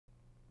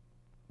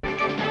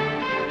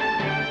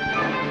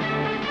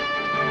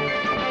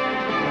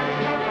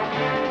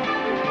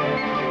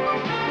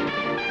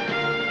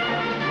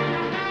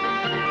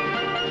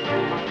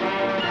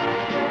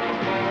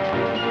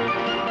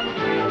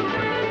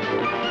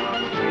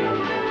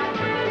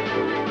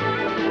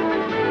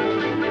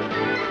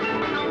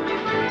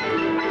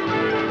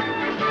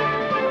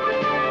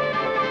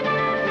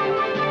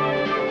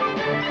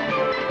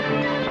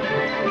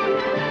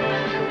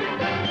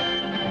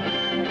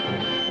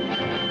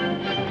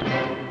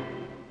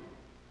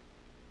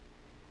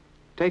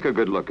Take a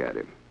good look at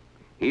him.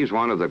 He's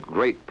one of the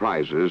great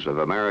prizes of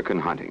American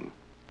hunting.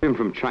 Him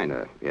from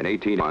China in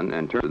 1801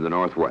 and turned to the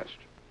Northwest.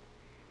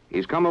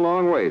 He's come a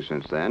long way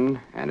since then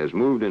and has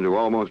moved into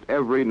almost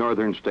every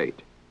northern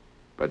state.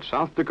 But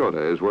South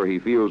Dakota is where he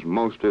feels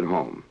most at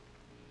home.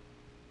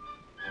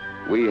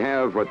 We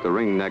have what the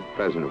ringneck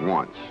pheasant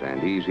wants,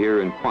 and he's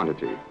here in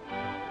quantity.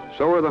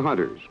 So are the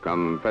hunters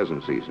come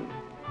pheasant season.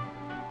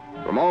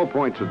 From all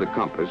points of the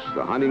compass,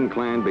 the hunting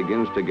clan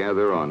begins to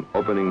gather on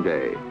opening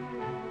day.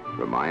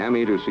 From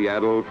Miami to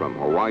Seattle, from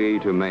Hawaii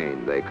to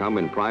Maine, they come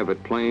in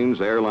private planes,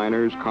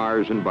 airliners,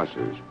 cars, and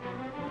buses.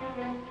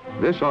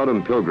 This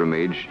autumn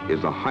pilgrimage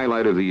is the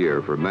highlight of the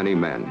year for many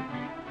men.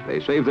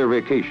 They save their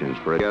vacations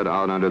for a get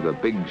out under the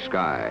big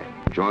sky,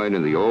 join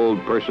in the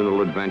old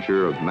personal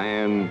adventure of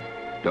man,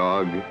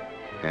 dog,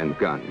 and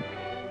gun.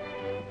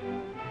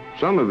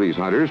 Some of these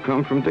hunters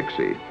come from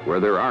Dixie, where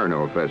there are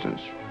no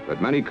pheasants,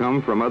 but many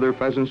come from other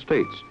pheasant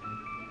states.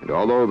 And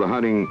although the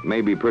hunting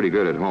may be pretty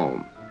good at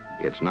home,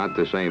 it's not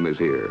the same as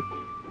here.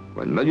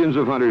 When millions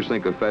of hunters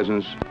think of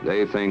pheasants,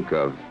 they think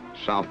of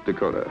South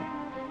Dakota.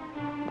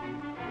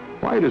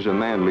 Why does a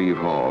man leave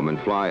home and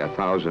fly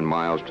 1,000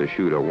 miles to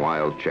shoot a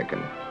wild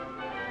chicken?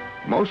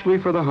 Mostly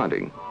for the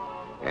hunting,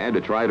 and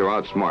to try to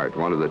outsmart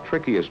one of the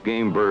trickiest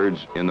game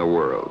birds in the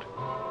world.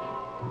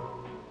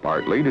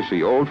 Partly to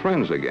see old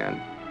friends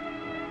again.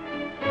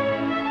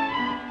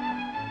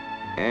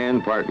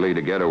 And partly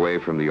to get away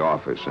from the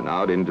office and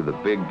out into the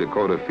big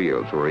Dakota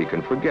fields where he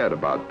can forget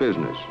about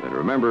business and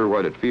remember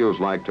what it feels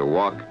like to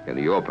walk in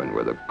the open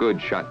with a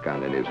good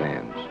shotgun in his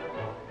hands.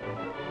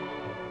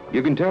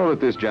 You can tell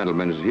that this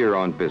gentleman is here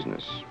on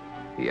business.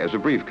 He has a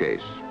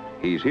briefcase.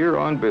 He's here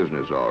on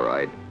business, all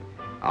right,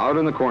 out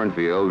in the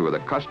cornfield with a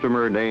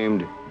customer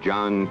named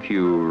John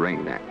Q.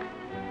 Ringneck.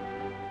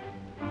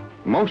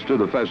 Most of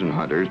the pheasant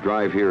hunters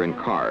drive here in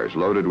cars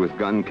loaded with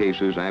gun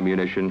cases,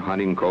 ammunition,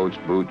 hunting coats,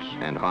 boots,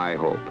 and high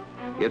hope.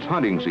 It's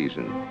hunting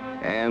season,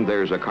 and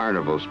there's a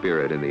carnival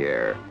spirit in the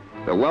air.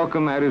 The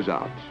welcome mat is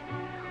out.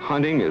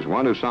 Hunting is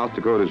one of South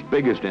Dakota's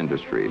biggest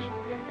industries,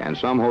 and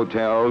some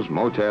hotels,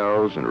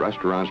 motels, and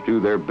restaurants do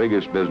their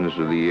biggest business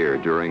of the year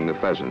during the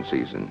pheasant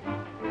season.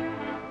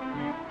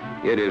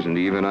 It isn't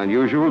even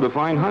unusual to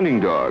find hunting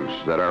dogs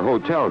that are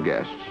hotel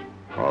guests,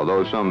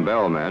 although some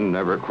bellmen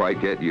never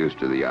quite get used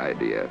to the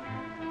idea.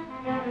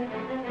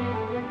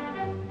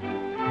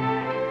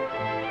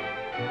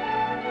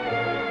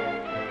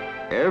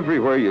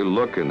 Everywhere you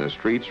look in the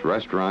streets,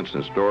 restaurants,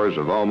 and stores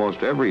of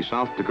almost every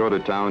South Dakota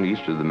town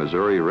east of the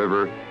Missouri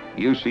River,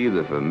 you see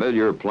the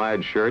familiar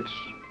plaid shirts,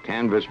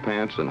 canvas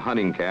pants, and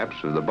hunting caps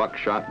of the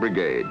Buckshot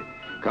Brigade,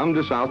 come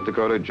to South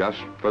Dakota just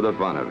for the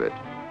fun of it.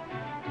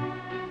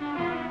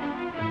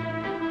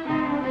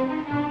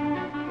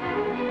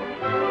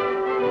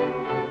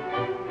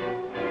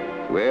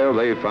 Well,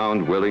 they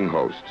found willing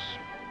hosts.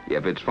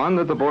 If it's fun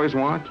that the boys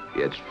want,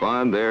 it's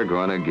fun they're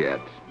gonna get.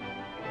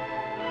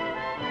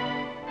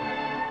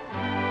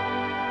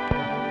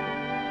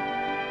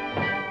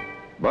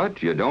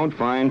 But you don't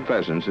find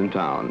pheasants in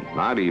town,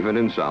 not even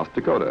in South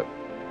Dakota.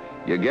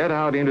 You get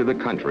out into the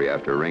country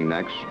after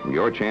ringnecks, and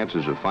your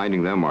chances of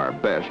finding them are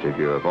best if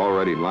you have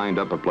already lined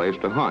up a place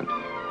to hunt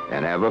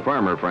and have a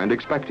farmer friend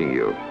expecting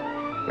you.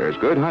 There's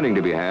good hunting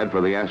to be had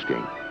for the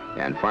asking,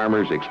 and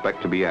farmers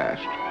expect to be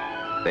asked.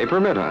 They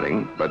permit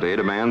hunting, but they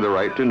demand the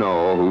right to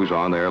know who's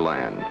on their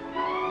land.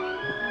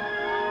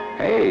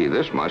 Hey,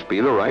 this must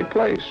be the right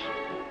place.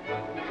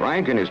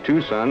 Frank and his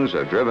two sons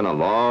have driven a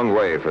long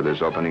way for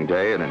this opening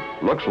day, and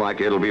it looks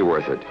like it'll be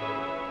worth it.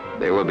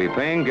 They will be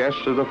paying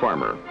guests of the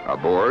farmer, a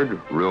board,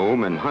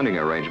 room, and hunting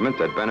arrangement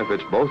that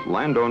benefits both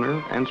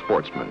landowner and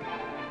sportsman.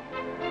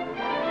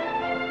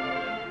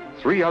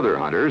 3 other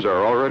hunters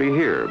are already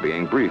here,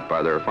 being briefed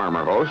by their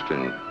farmer host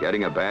and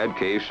getting a bad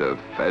case of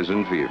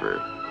pheasant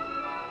fever.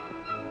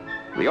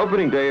 The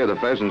opening day of the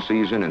pheasant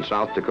season in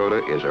South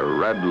Dakota is a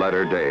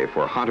red-letter day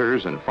for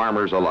hunters and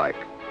farmers alike.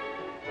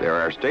 There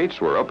are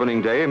states where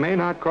opening day may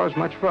not cause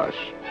much fuss,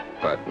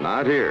 but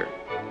not here.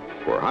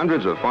 For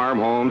hundreds of farm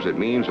homes, it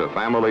means a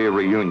family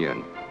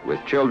reunion,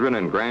 with children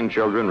and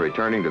grandchildren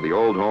returning to the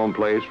old home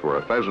place for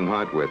a pheasant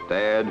hunt with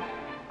Dad,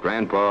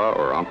 Grandpa,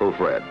 or Uncle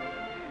Fred.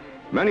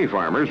 Many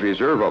farmers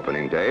reserve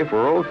opening day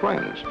for old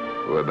friends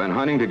who have been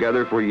hunting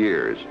together for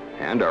years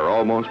and are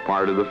almost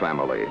part of the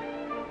family.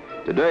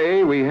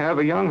 Today, we have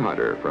a young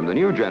hunter from the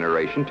new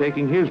generation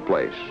taking his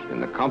place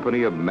in the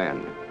company of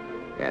men.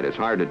 And it's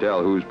hard to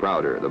tell who's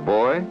prouder, the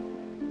boy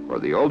or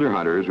the older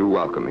hunters who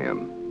welcome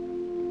him.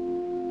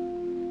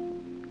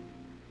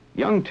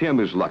 Young Tim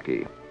is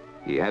lucky.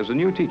 He has a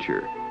new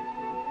teacher.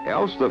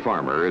 Else the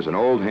farmer is an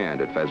old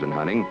hand at pheasant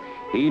hunting.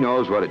 He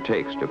knows what it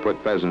takes to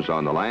put pheasants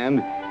on the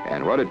land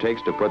and what it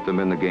takes to put them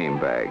in the game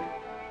bag.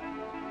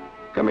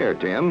 Come here,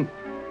 Tim.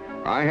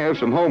 I have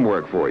some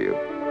homework for you.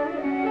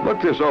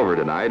 Look this over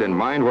tonight and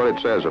mind what it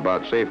says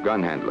about safe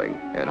gun handling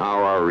and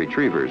how our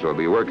retrievers will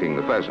be working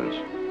the pheasants.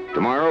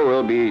 Tomorrow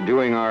we'll be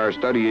doing our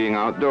studying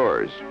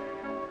outdoors.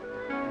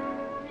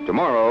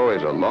 Tomorrow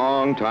is a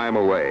long time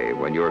away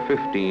when you're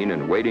 15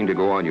 and waiting to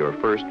go on your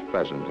first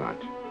pheasant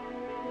hunt.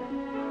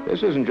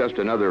 This isn't just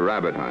another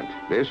rabbit hunt.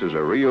 This is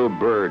a real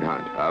bird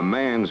hunt, a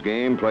man's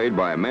game played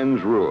by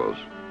men's rules.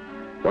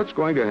 What's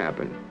going to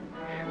happen?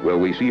 Will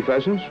we see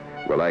pheasants?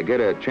 Will I get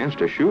a chance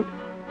to shoot?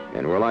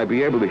 And will I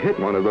be able to hit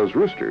one of those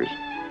roosters?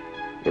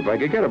 If I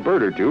could get a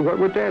bird or two, what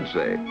would Dad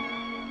say?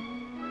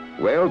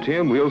 Well,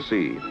 Tim, we'll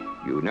see.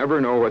 You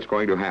never know what's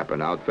going to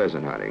happen out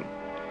pheasant hunting.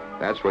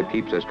 That's what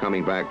keeps us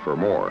coming back for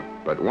more.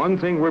 But one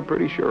thing we're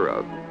pretty sure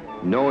of,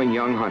 knowing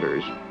young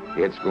hunters,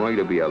 it's going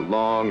to be a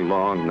long,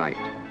 long night.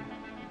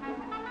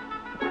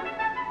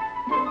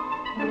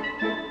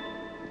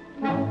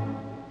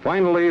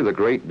 Finally, the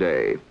great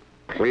day,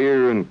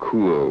 clear and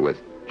cool with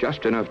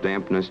just enough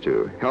dampness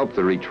to help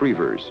the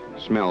retrievers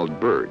smell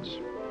birds.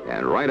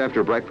 And right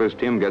after breakfast,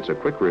 Tim gets a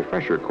quick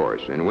refresher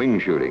course in wing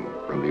shooting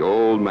from the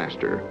old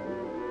master.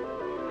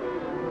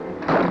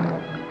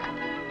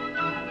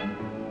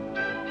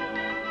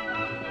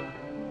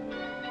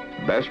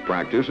 Best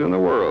practice in the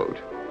world.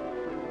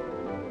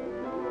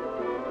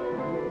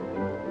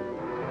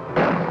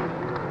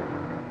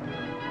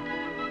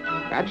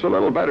 That's a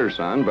little better,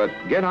 son, but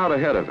get out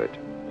ahead of it.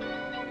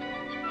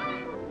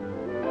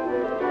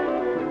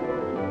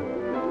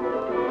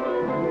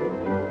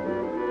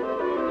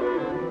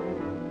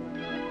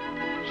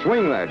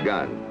 Swing that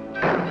gun.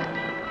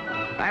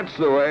 That's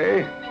the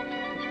way.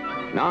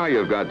 Now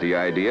you've got the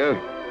idea.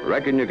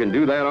 Reckon you can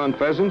do that on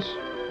pheasants?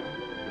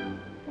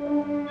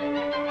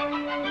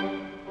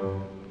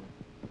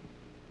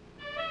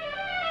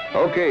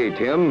 Okay,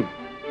 Tim.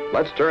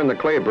 Let's turn the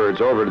clay birds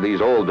over to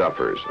these old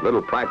duffers. A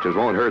little practice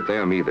won't hurt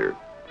them either.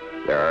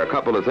 There are a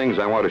couple of things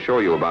I want to show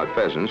you about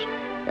pheasants,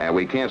 and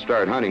we can't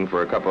start hunting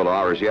for a couple of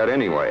hours yet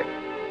anyway.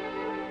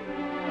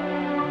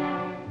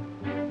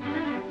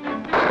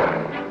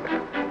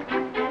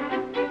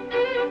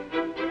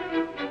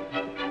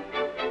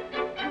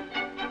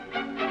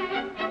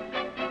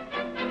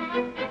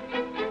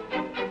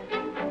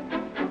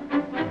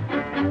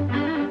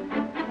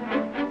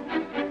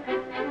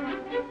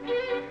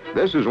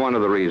 This is one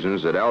of the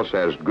reasons that Else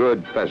has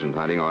good pheasant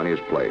hunting on his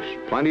place.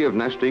 Plenty of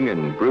nesting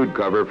and brood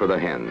cover for the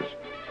hens.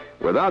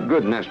 Without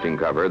good nesting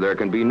cover, there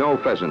can be no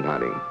pheasant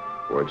hunting,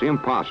 for it's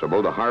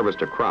impossible to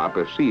harvest a crop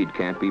if seed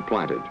can't be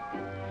planted.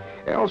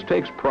 Else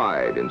takes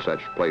pride in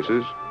such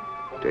places.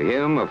 To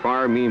him, a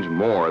farm means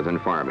more than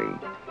farming.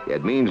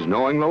 It means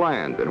knowing the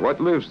land and what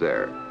lives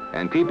there,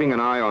 and keeping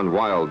an eye on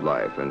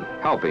wildlife and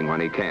helping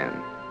when he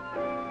can.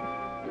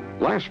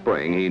 Last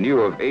spring, he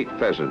knew of 8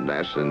 pheasant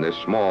nests in this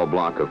small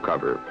block of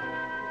cover.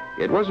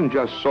 It wasn't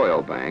just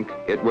soil bank,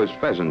 it was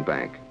pheasant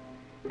bank,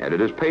 and it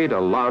has paid a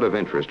lot of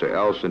interest to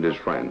Else and his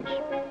friends.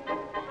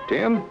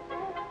 Tim,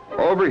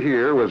 over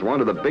here was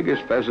one of the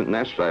biggest pheasant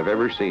nests I've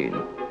ever seen.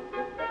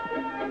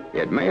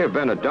 It may have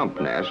been a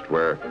dump nest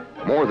where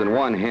more than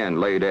one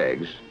hen laid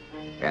eggs,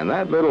 and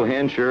that little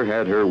hen sure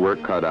had her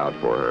work cut out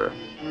for her.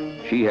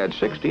 She had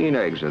 16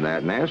 eggs in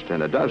that nest,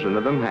 and a dozen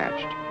of them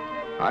hatched.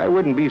 I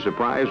wouldn't be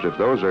surprised if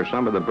those are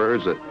some of the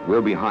birds that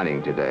we'll be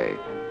hunting today.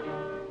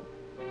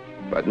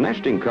 But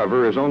nesting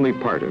cover is only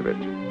part of it.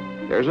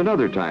 There's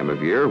another time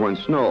of year when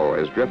snow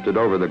has drifted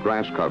over the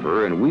grass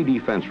cover and weedy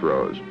fence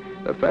rows.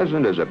 The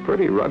pheasant is a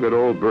pretty rugged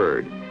old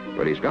bird,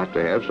 but he's got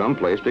to have some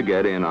place to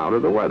get in out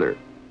of the weather.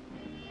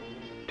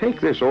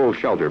 Take this old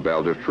shelter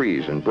belt of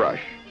trees and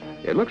brush.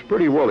 It looks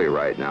pretty woolly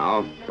right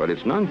now, but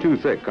it's none too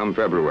thick come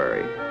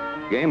February.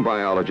 Game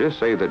biologists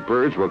say that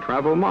birds will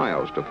travel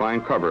miles to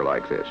find cover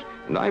like this,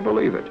 and I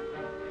believe it.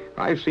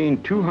 I've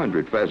seen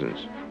 200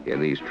 pheasants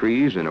in these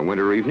trees in a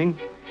winter evening.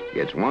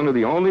 It's one of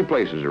the only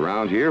places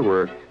around here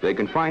where they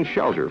can find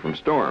shelter from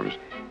storms,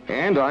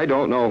 and I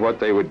don't know what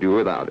they would do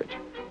without it.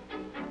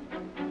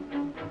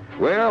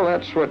 Well,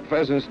 that's what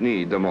pheasants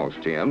need the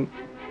most, Tim.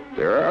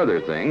 There are other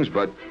things,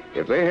 but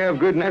if they have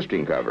good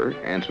nesting cover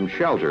and some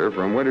shelter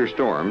from winter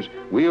storms,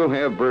 we'll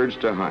have birds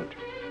to hunt.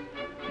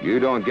 You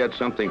don't get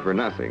something for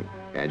nothing,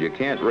 and you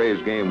can't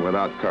raise game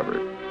without cover.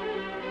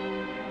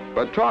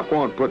 But talk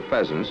won't put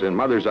pheasants in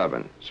Mother's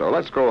oven, so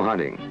let's go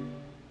hunting.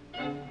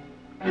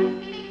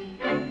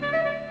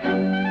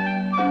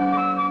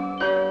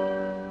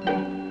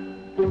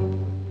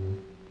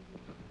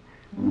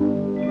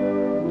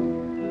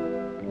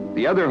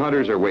 The other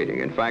hunters are waiting.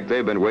 In fact,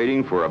 they've been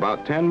waiting for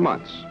about 10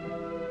 months.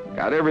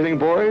 Got everything,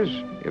 boys?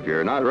 If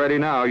you're not ready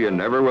now, you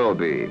never will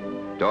be.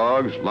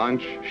 Dogs,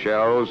 lunch,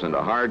 shells, and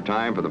a hard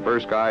time for the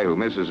first guy who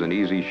misses an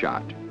easy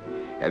shot.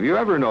 Have you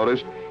ever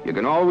noticed you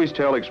can always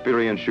tell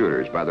experienced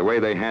shooters by the way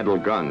they handle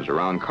guns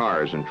around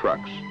cars and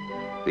trucks?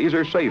 These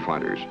are safe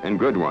hunters, and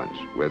good ones,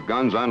 with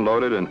guns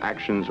unloaded and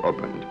actions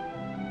opened.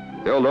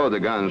 They'll load the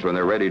guns when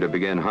they're ready to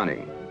begin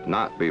hunting,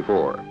 not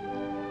before.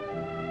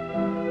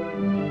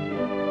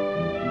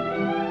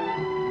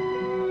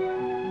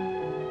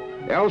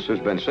 Else has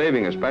been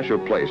saving a special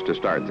place to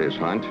start this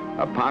hunt,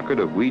 a pocket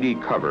of weedy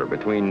cover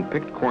between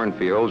picked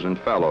cornfields and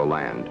fallow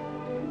land.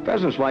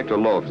 Pheasants like to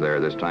loaf there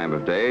this time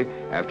of day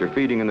after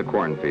feeding in the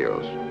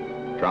cornfields.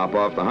 Drop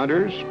off the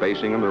hunters,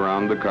 spacing them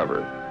around the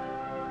cover.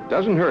 It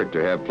doesn't hurt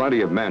to have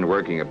plenty of men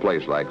working a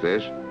place like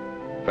this.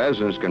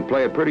 Pheasants can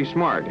play it pretty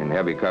smart in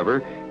heavy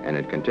cover, and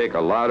it can take a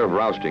lot of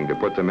rousting to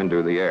put them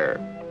into the air.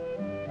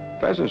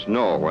 Pheasants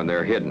know when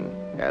they're hidden,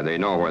 and they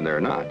know when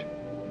they're not.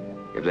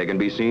 If they can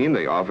be seen,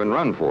 they often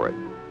run for it.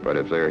 But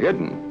if they're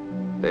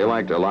hidden, they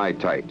like to lie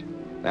tight.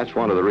 That's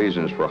one of the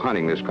reasons for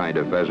hunting this kind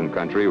of pheasant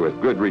country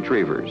with good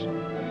retrievers.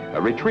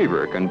 A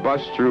retriever can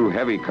bust through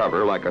heavy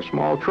cover like a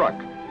small truck.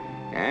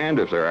 And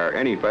if there are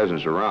any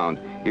pheasants around,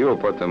 he'll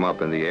put them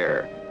up in the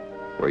air,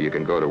 where you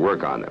can go to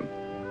work on them.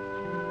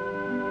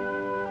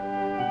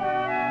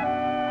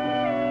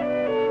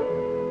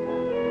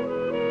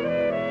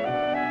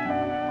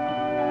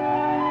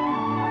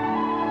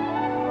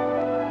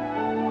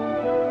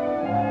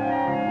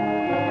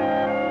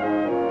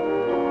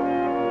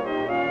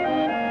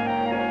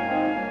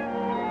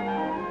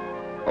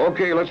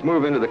 Okay, let's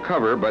move into the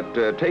cover, but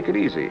take it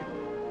easy.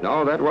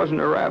 No, that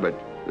wasn't a rabbit.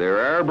 There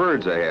are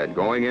birds ahead,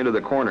 going into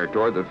the corner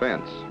toward the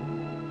fence.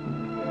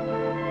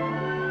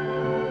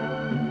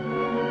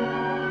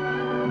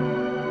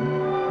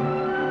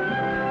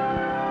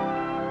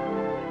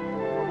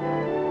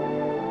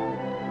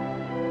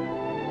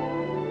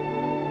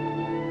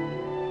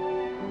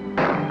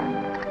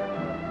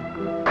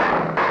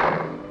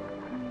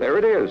 There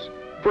it is.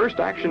 First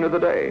action of the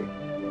day.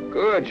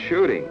 Good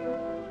shooting.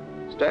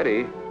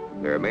 Steady.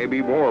 There may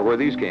be more where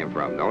these came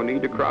from. No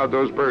need to crowd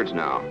those birds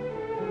now.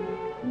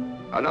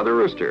 Another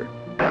rooster.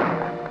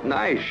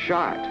 Nice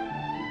shot.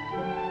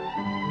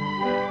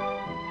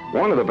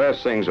 One of the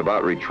best things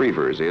about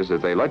retrievers is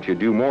that they let you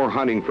do more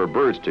hunting for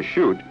birds to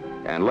shoot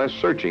and less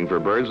searching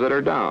for birds that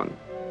are down.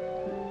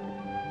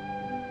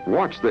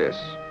 Watch this.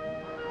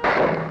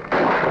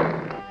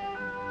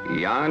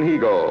 On he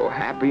go,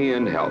 happy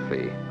and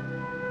healthy.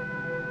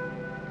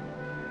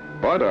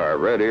 But our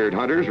red-eared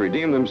hunters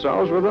redeemed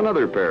themselves with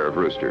another pair of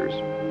roosters.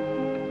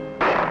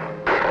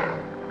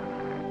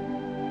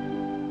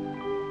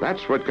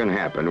 That's what can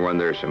happen when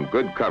there's some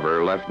good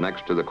cover left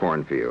next to the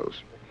cornfields.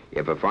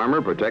 If a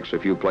farmer protects a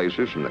few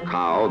places from the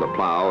cow, the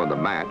plow, and the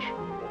match,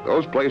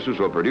 those places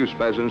will produce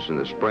pheasants in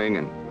the spring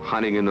and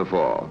hunting in the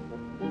fall.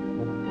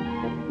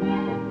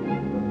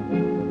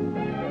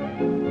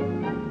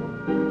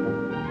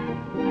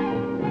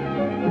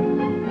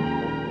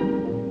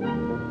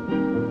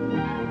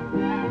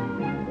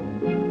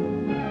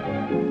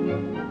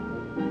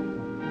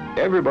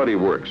 Everybody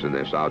works in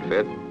this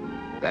outfit.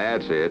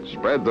 That's it.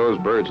 Spread those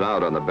birds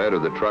out on the bed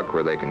of the truck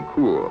where they can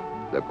cool.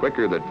 The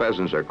quicker that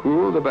pheasants are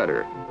cool, the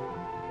better.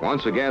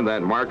 Once again,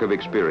 that mark of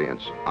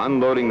experience,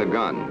 unloading the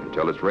gun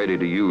until it's ready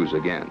to use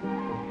again.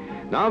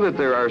 Now that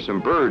there are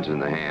some birds in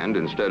the hand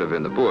instead of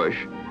in the bush,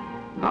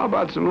 how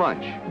about some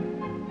lunch?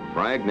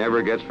 Frank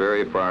never gets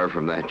very far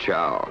from that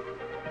chow.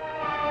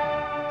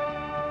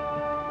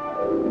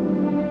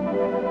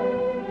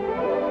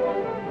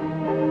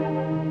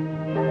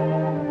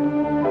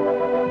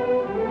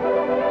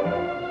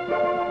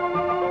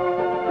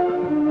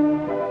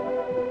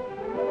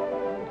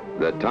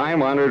 The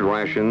time-honored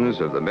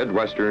rations of the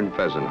Midwestern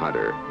pheasant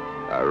hunter.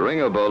 A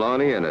ring of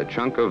bologna and a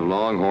chunk of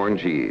longhorn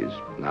cheese.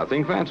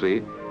 Nothing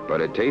fancy,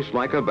 but it tastes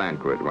like a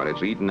banquet when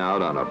it's eaten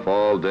out on a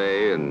fall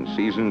day and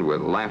seasoned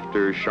with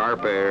laughter,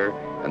 sharp air,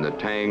 and the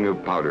tang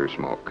of powder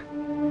smoke.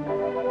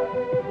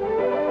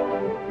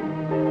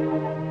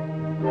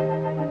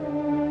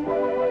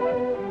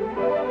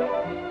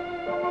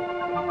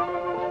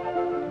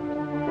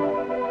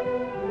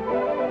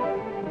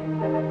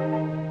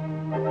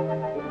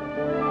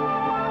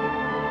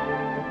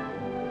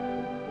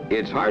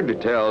 It's hard to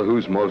tell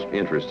who's most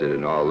interested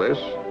in all this,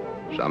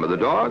 some of the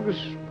dogs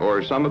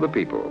or some of the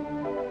people.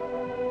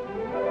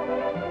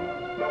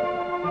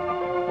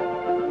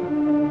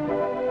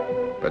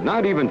 But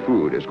not even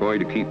food is going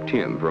to keep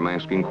Tim from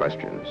asking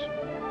questions.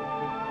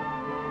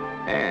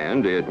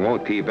 And it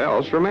won't keep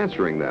Els from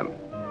answering them.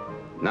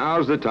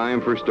 Now's the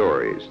time for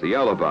stories, the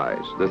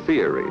alibis, the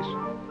theories,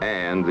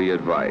 and the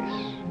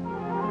advice.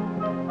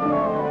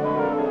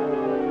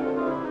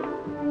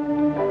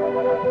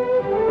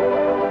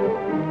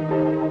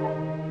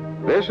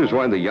 This is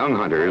when the young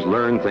hunters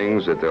learn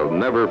things that they'll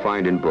never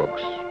find in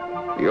books.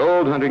 The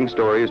old hunting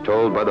stories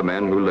told by the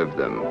men who lived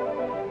them,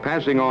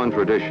 passing on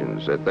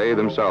traditions that they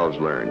themselves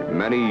learned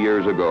many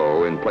years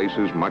ago in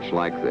places much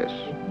like this.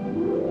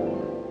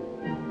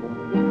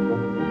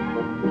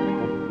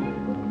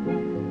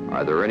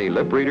 Are there any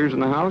lip readers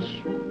in the house?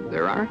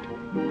 There aren't?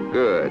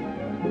 Good.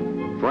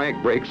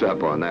 Frank breaks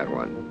up on that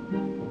one.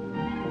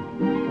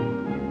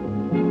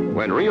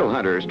 When real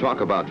hunters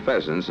talk about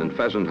pheasants and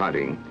pheasant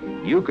hunting,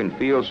 you can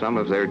feel some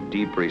of their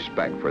deep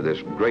respect for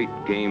this great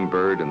game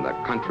bird and the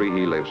country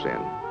he lives in.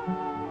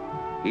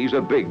 He's a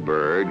big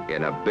bird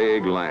in a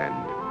big land,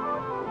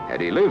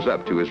 and he lives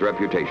up to his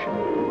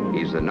reputation.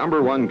 He's the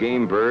 #1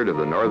 game bird of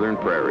the northern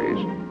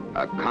prairies,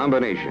 a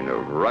combination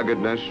of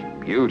ruggedness,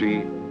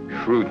 beauty,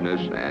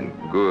 shrewdness, and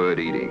good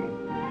eating.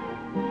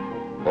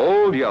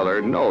 Old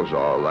Yeller knows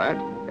all that,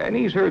 and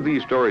he's heard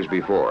these stories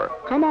before.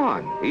 Come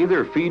on,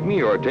 either feed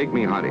me or take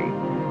me hunting,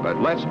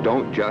 but let's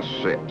don't just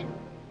sit.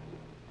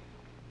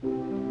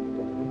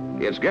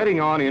 It's getting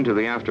on into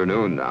the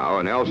afternoon now,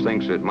 and Els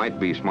thinks it might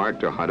be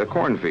smart to hunt a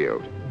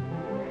cornfield.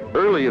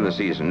 Early in the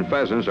season,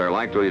 pheasants are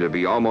likely to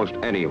be almost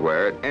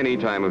anywhere at any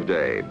time of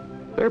day.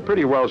 They're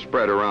pretty well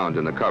spread around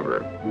in the cover.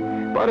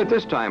 But at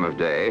this time of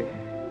day,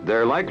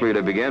 they're likely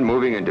to begin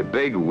moving into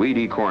big,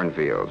 weedy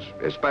cornfields,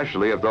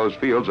 especially if those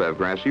fields have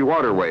grassy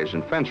waterways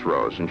and fence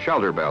rows and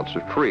shelter belts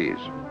of trees.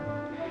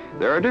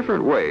 There are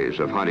different ways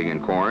of hunting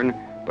in corn,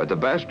 but the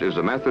best is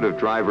the method of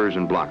drivers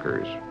and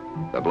blockers.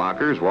 The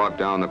blockers walk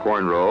down the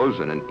corn rows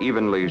in an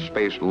evenly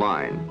spaced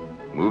line,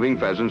 moving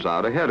pheasants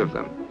out ahead of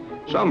them.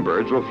 Some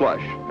birds will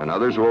flush and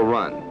others will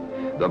run.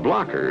 The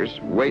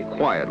blockers wait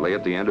quietly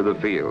at the end of the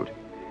field.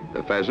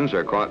 The pheasants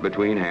are caught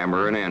between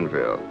hammer and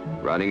anvil.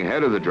 Running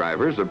ahead of the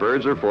drivers, the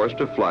birds are forced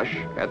to flush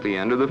at the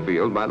end of the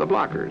field by the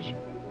blockers.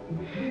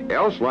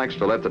 Els likes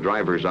to let the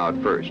drivers out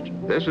first.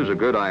 This is a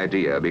good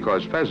idea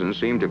because pheasants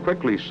seem to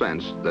quickly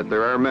sense that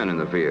there are men in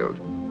the field.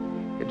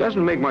 It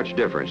doesn't make much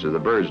difference if the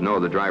birds know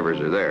the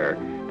drivers are there,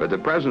 but the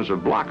presence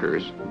of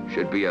blockers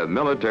should be a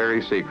military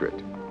secret.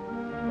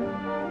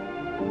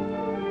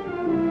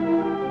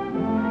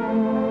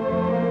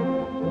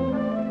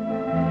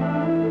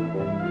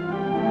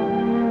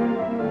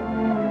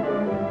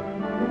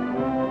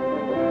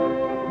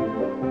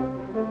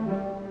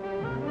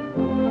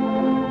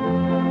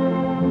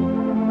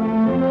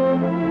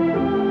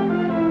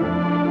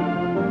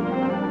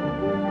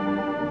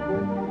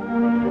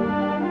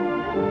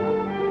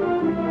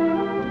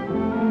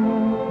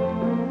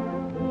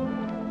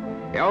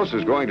 Els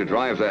is going to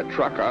drive that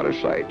truck out of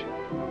sight.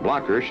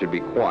 Blockers should be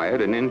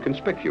quiet and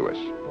inconspicuous.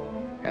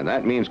 And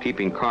that means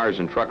keeping cars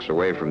and trucks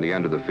away from the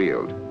end of the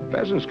field.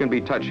 Pheasants can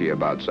be touchy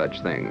about such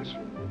things.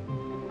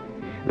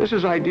 This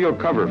is ideal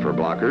cover for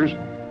blockers,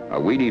 a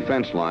weedy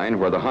fence line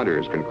where the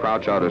hunters can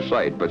crouch out of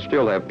sight but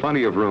still have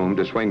plenty of room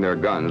to swing their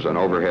guns on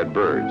overhead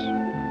birds.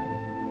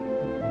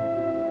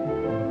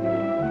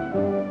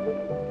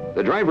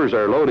 The drivers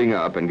are loading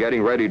up and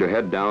getting ready to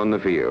head down the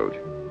field.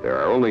 There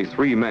are only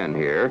 3 men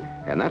here,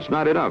 and that's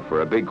not enough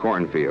for a big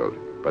cornfield.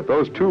 But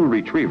those 2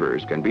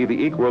 retrievers can be the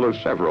equal of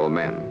several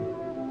men.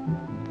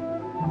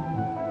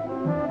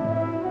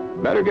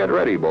 Better get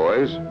ready,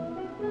 boys.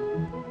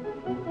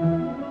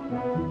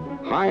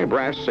 High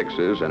brass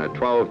 6s and a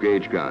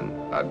 12-gauge gun,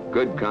 a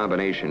good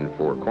combination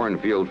for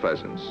cornfield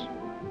pheasants.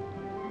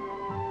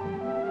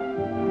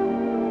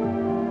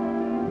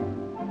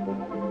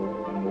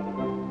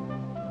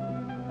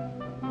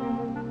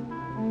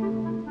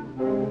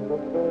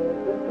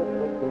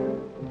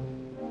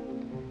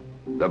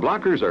 The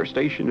blockers are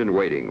stationed and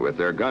waiting with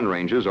their gun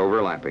ranges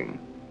overlapping.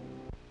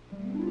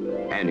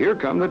 And here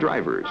come the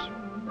drivers.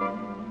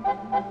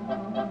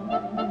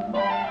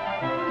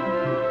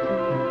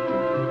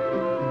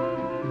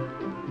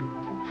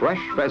 Fresh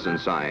pheasant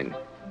sign.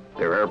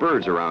 There are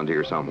birds around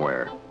here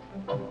somewhere.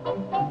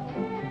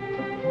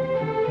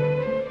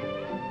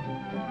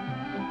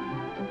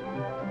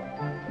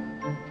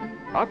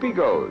 Up he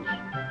goes.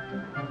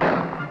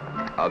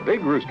 A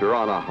big rooster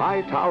on a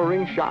high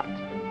towering shot.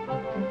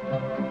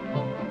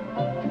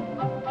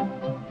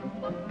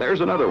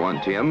 There's another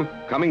one, Tim,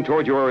 coming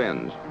toward your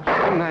ends.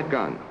 Swing that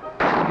gun.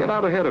 Get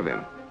out ahead of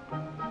him.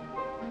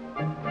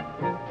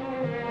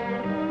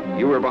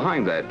 You were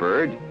behind that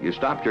bird. You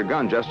stopped your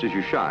gun just as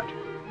you shot.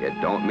 It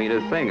don't mean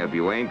a thing if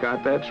you ain't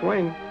got that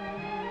swing.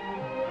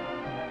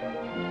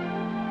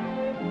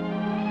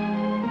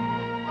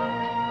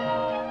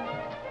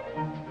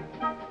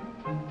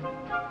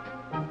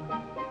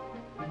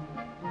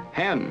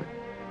 Hen.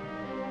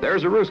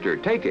 There's a rooster.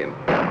 Take him.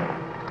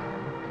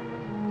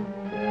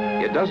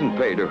 It doesn't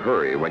pay to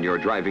hurry when you're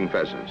driving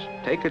pheasants.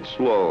 Take it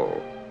slow.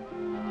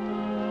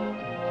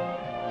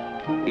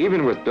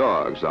 Even with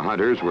dogs, the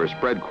hunters were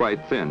spread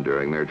quite thin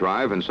during their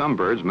drive, and some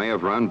birds may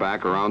have run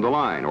back around the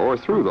line or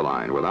through the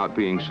line without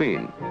being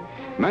seen.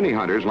 Many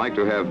hunters like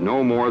to have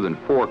no more than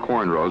 4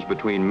 corn rows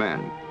between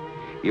men.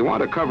 You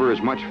want to cover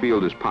as much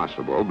field as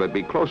possible, but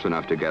be close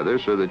enough together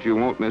so that you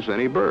won't miss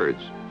any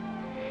birds.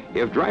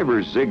 If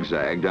drivers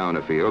zigzag down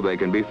a field, they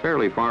can be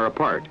fairly far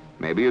apart,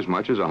 maybe as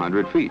much as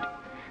 100 feet.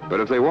 But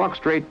if they walk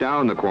straight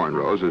down the corn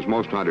rows, as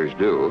most hunters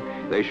do,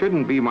 they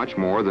shouldn't be much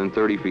more than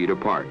 30 feet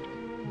apart.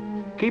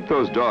 Keep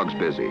those dogs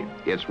busy.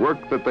 It's work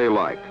that they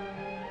like.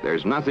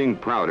 There's nothing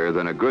prouder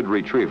than a good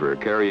retriever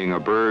carrying a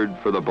bird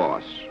for the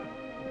boss.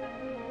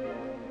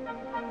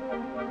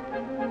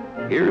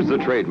 Here's the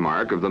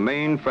trademark of the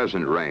Maine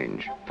pheasant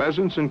range.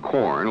 Pheasants and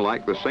corn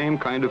like the same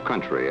kind of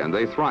country, and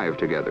they thrive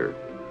together.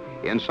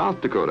 In South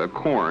Dakota,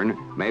 corn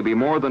may be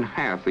more than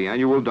half the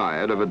annual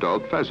diet of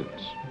adult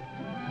pheasants.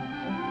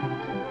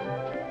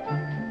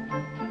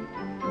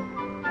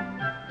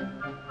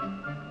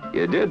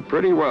 You did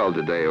pretty well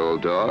today,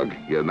 old dog.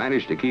 You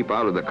managed to keep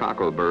out of the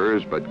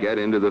cockleburs, but get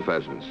into the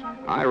pheasants.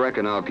 I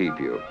reckon I'll keep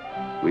you.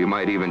 We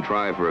might even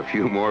try for a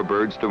few more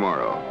birds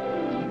tomorrow.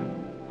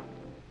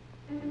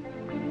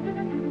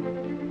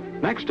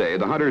 Next day,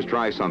 the hunters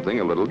try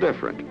something a little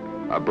different.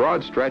 A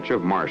broad stretch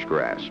of marsh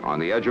grass on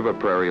the edge of a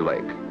prairie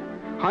lake.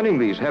 Hunting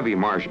these heavy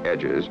marsh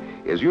edges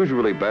is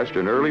usually best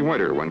in early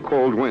winter when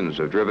cold winds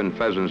have driven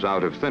pheasants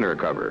out of thinner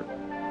cover.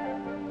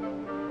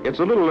 It's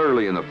a little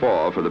early in the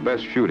fall for the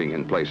best shooting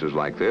in places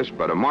like this,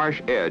 but a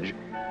marsh edge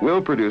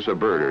will produce a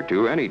bird or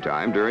two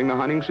anytime during the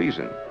hunting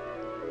season.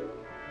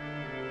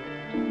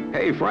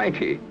 Hey,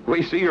 Frankie,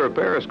 we see your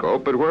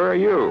periscope, but where are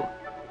you?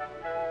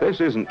 This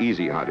isn't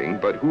easy hunting,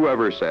 but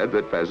whoever said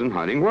that pheasant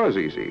hunting was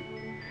easy?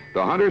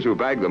 The hunters who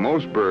bag the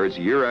most birds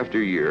year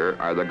after year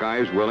are the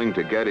guys willing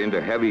to get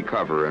into heavy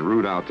cover and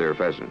root out their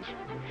pheasants.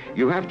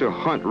 You have to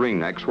hunt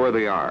ringnecks where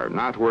they are,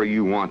 not where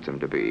you want them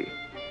to be.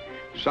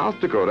 South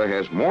Dakota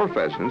has more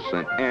pheasants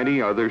than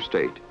any other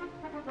state.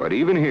 But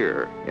even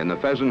here, in the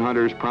pheasant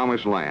hunter's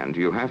promised land,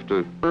 you have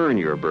to earn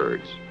your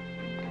birds.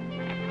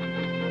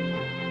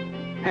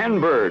 Hen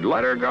bird,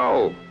 let her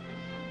go!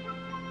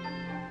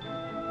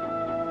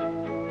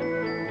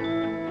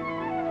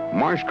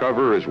 Marsh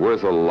cover is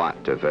worth a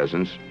lot to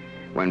pheasants.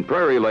 When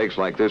prairie lakes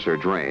like this are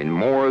drained,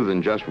 more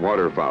than just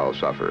waterfowl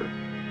suffer.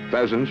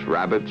 Pheasants,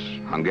 rabbits,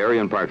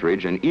 Hungarian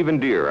partridge, and even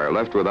deer are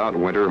left without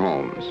winter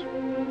homes.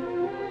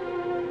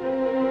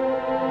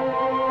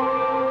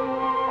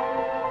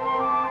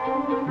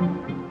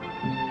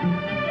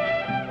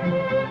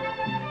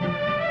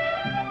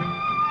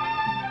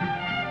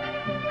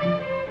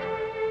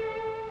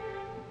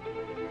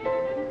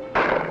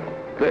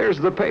 There's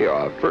the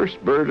payoff,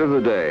 first bird of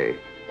the day.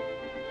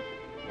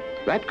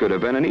 That could have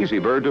been an easy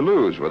bird to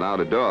lose without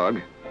a dog.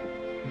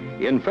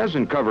 In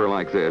pheasant cover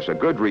like this, a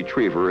good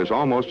retriever is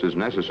almost as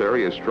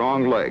necessary as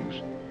strong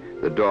legs.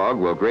 The dog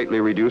will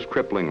greatly reduce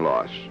crippling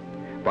loss.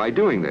 By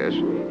doing this,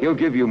 he'll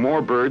give you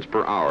more birds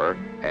per hour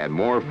and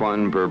more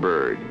fun per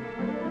bird.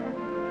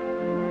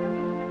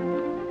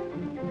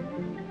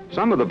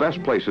 Some of the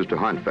best places to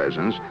hunt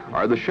pheasants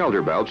are the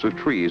shelter belts of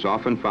trees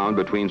often found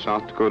between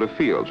South Dakota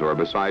fields or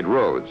beside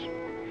roads.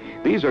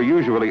 These are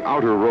usually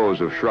outer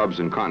rows of shrubs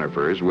and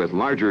conifers with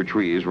larger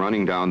trees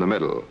running down the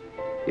middle.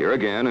 Here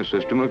again, a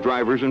system of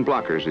drivers and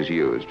blockers is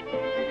used.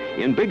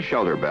 In big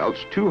shelter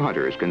belts, 2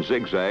 hunters can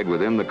zigzag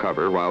within the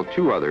cover while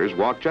 2 others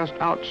walk just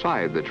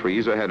outside the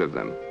trees ahead of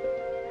them.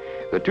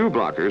 The 2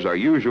 blockers are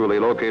usually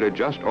located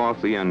just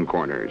off the end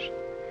corners.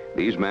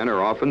 These men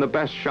are often the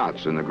best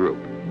shots in the group.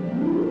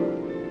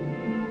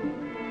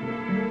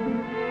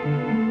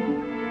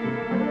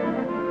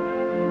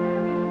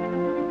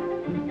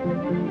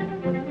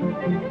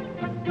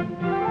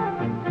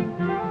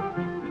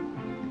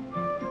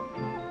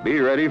 Be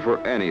ready for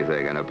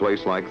anything in a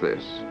place like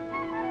this.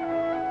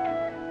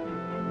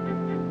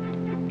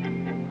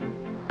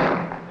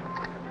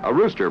 A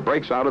rooster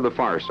breaks out of the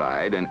far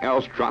side and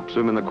else drops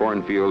him in the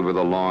cornfield with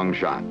a long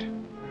shot.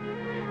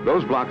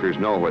 Those blockers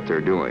know what they're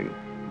doing.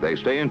 They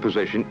stay in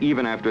position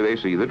even after they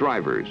see the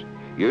drivers.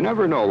 You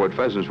never know what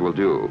pheasants will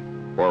do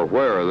or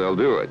where they'll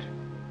do it.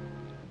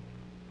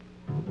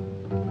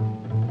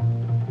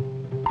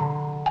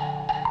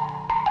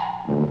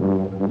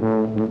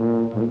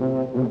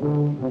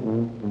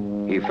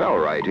 He fell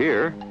right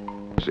here.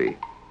 See,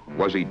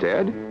 was he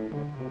dead?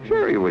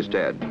 Sure he was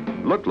dead.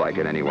 Looked like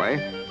it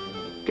anyway.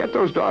 Get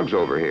those dogs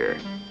over here.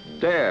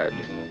 Dead,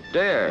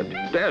 dead,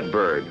 dead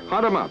bird.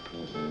 Hunt him up.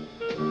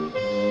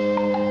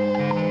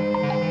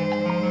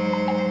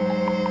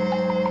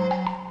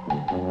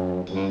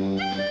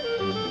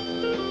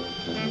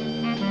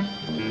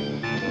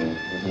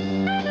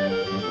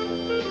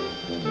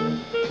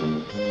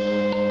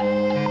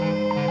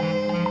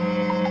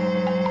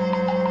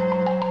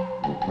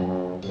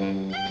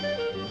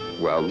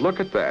 Well, look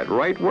at that,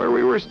 right where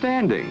we were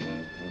standing.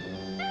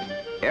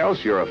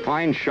 Else you're a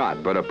fine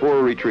shot, but a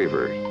poor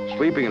retriever.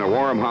 Sleeping in a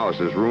warm house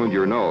has ruined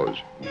your nose.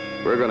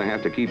 We're gonna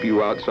have to keep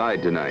you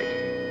outside tonight.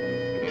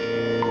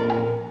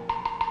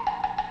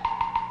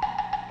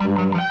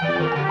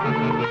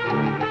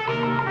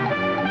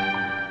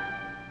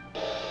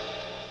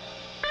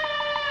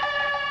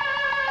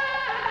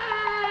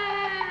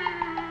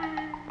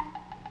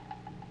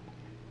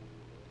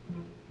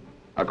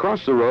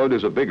 Across the road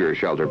is a bigger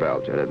shelter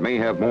belt, and it may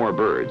have more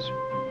birds.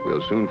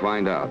 We'll soon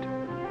find out.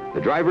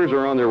 The drivers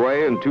are on their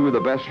way, and 2 of the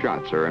best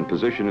shots are in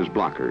position as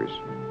blockers.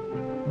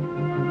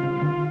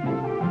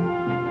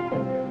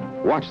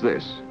 Watch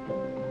this.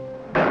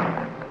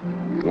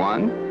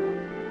 1,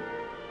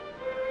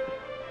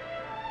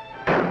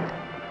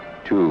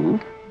 2,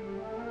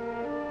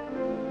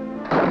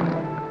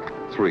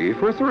 3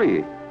 for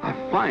 3.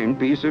 A fine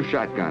piece of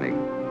shotgunning.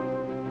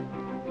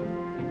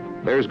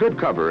 There's good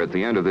cover at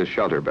the end of this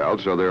shelter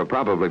belt, so there'll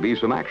probably be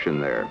some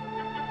action there.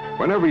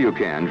 Whenever you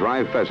can,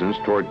 drive pheasants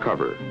toward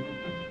cover.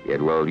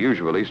 It will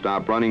usually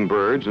stop running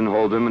birds and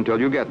hold them until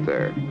you get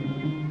there.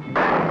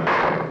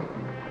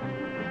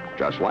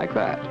 Just like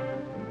that.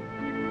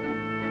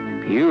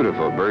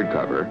 Beautiful bird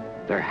cover.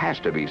 There has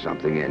to be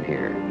something in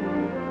here.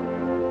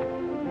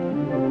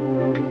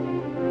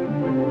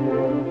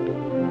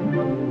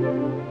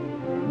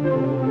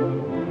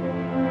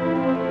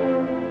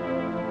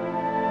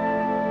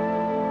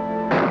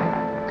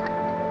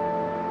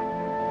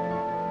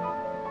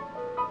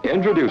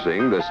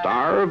 Introducing the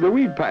star of the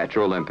Weed Patch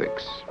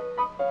Olympics.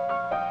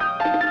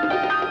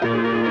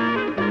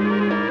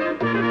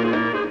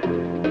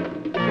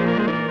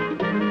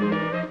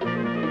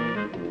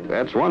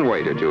 That's one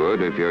way to do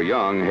it if you're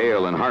young,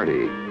 hale, and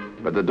hearty.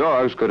 But the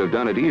dogs could have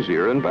done it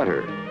easier and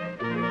better.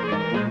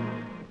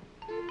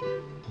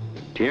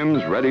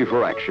 Tim's ready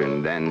for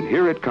action, and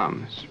here it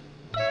comes.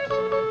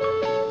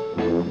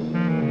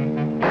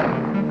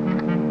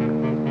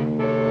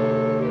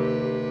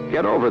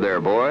 Get over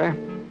there, boy.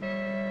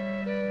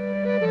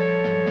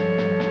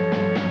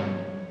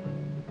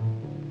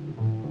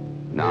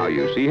 Now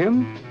you see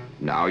him,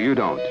 now you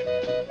don't.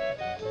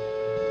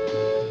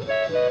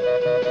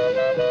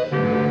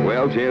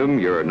 Well, Tim,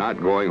 you're not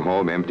going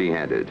home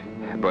empty-handed,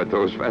 but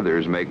those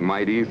feathers make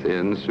mighty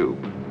thin soup.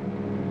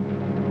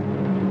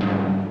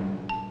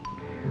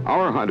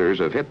 Our hunters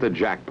have hit the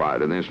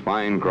jackpot in this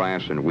fine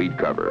grass and weed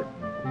cover.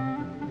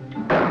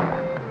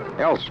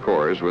 Elf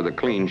scores with a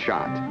clean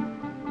shot.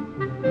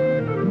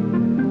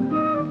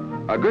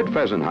 A good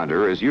pheasant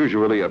hunter is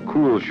usually a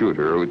cool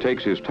shooter who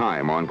takes his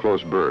time on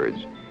close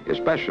birds,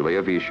 especially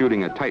if he's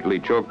shooting a tightly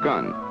choked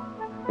gun.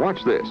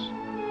 Watch this.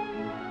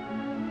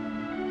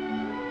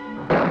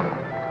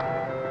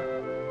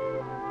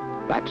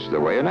 That's the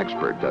way an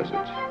expert does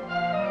it.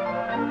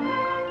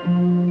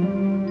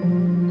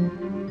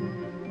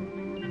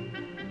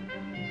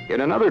 In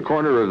another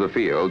corner of the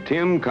field,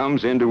 Tim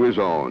comes into his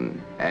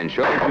own and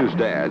shows his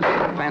dad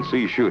some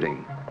fancy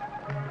shooting.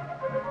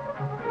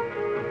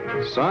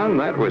 Son,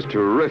 that was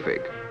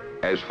terrific.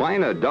 As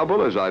fine a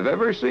double as I've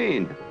ever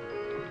seen.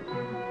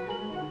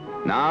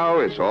 Now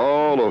it's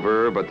all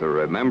over but the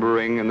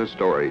remembering and the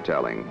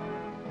storytelling.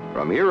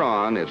 From here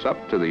on, it's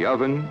up to the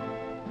oven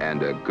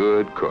and a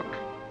good cook.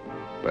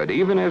 But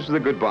even as the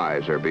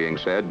goodbyes are being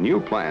said,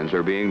 new plans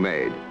are being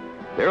made.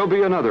 There'll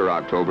be another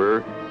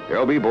October.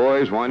 There'll be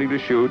boys wanting to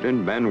shoot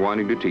and men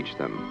wanting to teach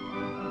them.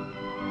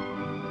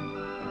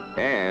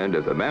 And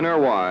if the men are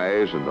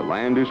wise and the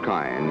land is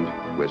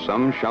kind, with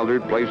some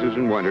sheltered places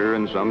in winter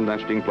and some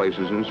nesting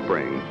places in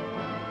spring,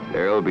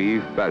 there'll be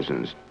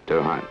pheasants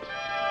to hunt.